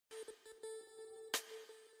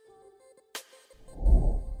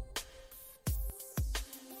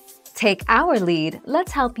Take our lead,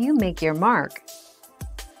 let's help you make your mark.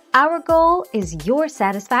 Our goal is your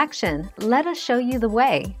satisfaction. Let us show you the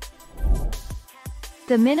way.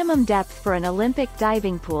 The minimum depth for an Olympic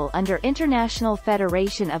diving pool under International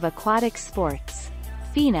Federation of Aquatic Sports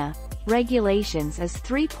 (FINA) regulations is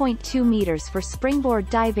 3.2 meters for springboard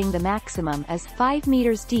diving. The maximum is 5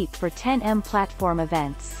 meters deep for 10m platform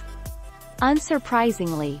events.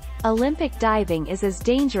 Unsurprisingly, Olympic diving is as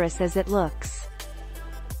dangerous as it looks.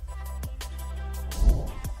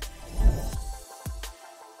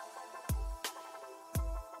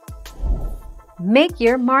 Make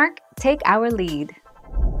your mark, take our lead.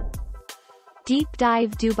 Deep Dive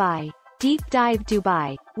Dubai. Deep Dive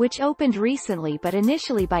Dubai, which opened recently but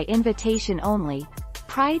initially by invitation only,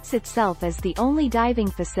 prides itself as the only diving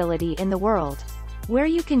facility in the world, where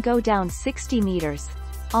you can go down 60 meters,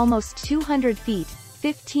 almost 200 feet,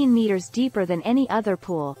 15 meters deeper than any other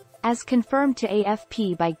pool, as confirmed to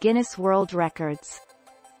AFP by Guinness World Records.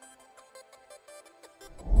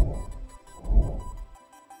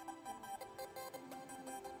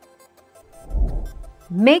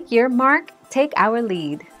 Make your mark, take our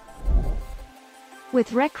lead.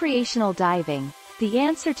 With recreational diving, the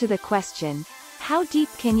answer to the question, how deep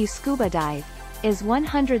can you scuba dive, is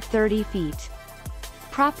 130 feet.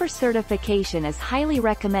 Proper certification is highly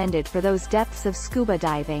recommended for those depths of scuba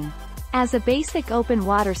diving. As a basic open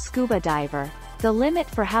water scuba diver, the limit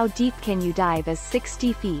for how deep can you dive is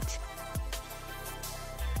 60 feet.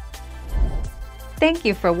 Thank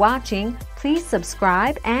you for watching. Please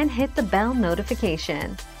subscribe and hit the bell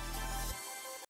notification.